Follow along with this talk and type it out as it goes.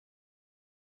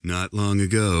Not long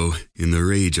ago, in the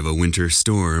rage of a winter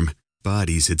storm,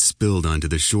 bodies had spilled onto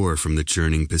the shore from the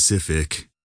churning Pacific.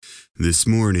 This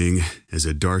morning, as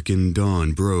a darkened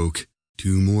dawn broke,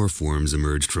 2 more forms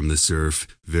emerged from the surf,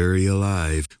 very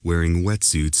alive, wearing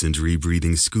wetsuits and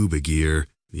rebreathing scuba gear,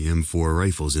 the M4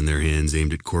 rifles in their hands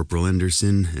aimed at Corporal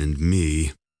Anderson and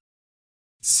me.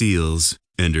 "SEALs,"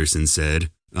 Anderson said,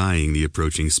 eyeing the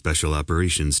approaching Special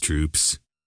Operations troops.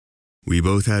 We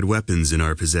both had weapons in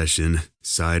our possession,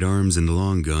 sidearms and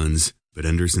long guns, but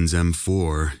Anderson's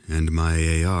M4 and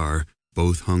my AR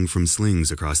both hung from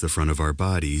slings across the front of our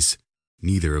bodies.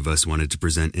 Neither of us wanted to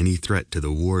present any threat to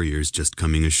the warriors just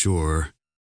coming ashore.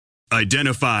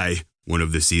 "Identify," one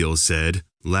of the SEALs said,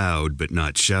 loud but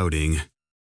not shouting.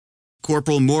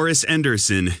 "Corporal Morris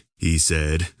Anderson," he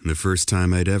said, the first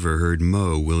time I'd ever heard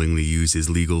Mo willingly use his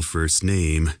legal first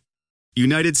name.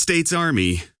 "United States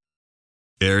Army."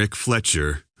 "Eric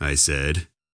Fletcher," I said.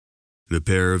 The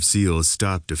pair of SEALs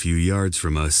stopped a few yards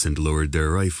from us and lowered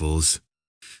their rifles.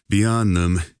 Beyond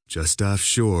them, just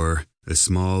offshore, a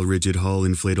small, rigid-hull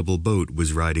inflatable boat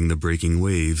was riding the breaking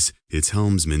waves, its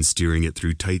helmsman steering it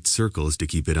through tight circles to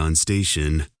keep it on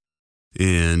station.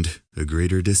 And, a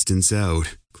greater distance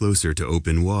out, closer to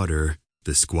open water,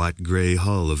 the squat gray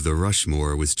hull of the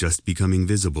Rushmore was just becoming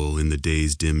visible in the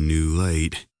day's dim new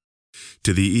light.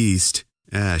 To the east,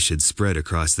 ash had spread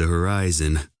across the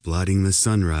horizon, blotting the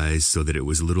sunrise so that it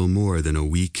was little more than a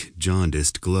weak,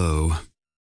 jaundiced glow.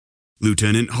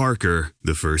 "Lieutenant Harker,"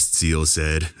 the first SEAL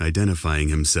said, identifying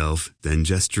himself, then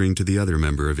gesturing to the other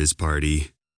member of his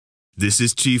party. "This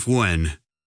is Chief Wen."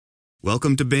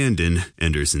 "Welcome to Bandon,"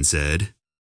 Anderson said.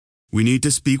 "We need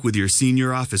to speak with your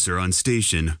senior officer on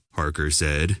station," Harker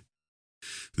said.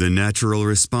 The natural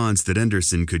response that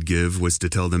Anderson could give was to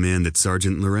tell the man that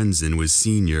Sergeant Lorenzen was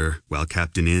senior, while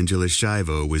Captain Angela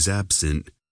Shivo was absent,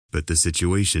 but the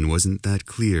situation wasn't that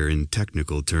clear in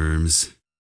technical terms.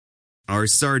 "Our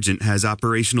sergeant has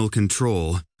operational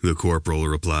control," the corporal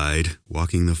replied,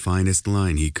 walking the finest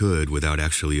line he could without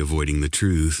actually avoiding the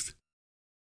truth.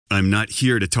 "I'm not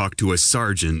here to talk to a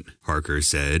sergeant," Harker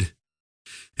said.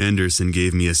 Anderson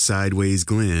gave me a sideways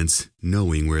glance,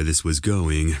 knowing where this was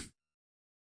going.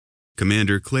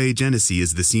 "Commander Clay Genesee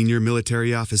is the senior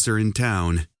military officer in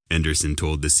town," Anderson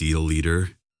told the SEAL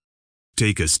leader.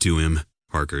 "Take us to him,"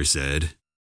 Harker said.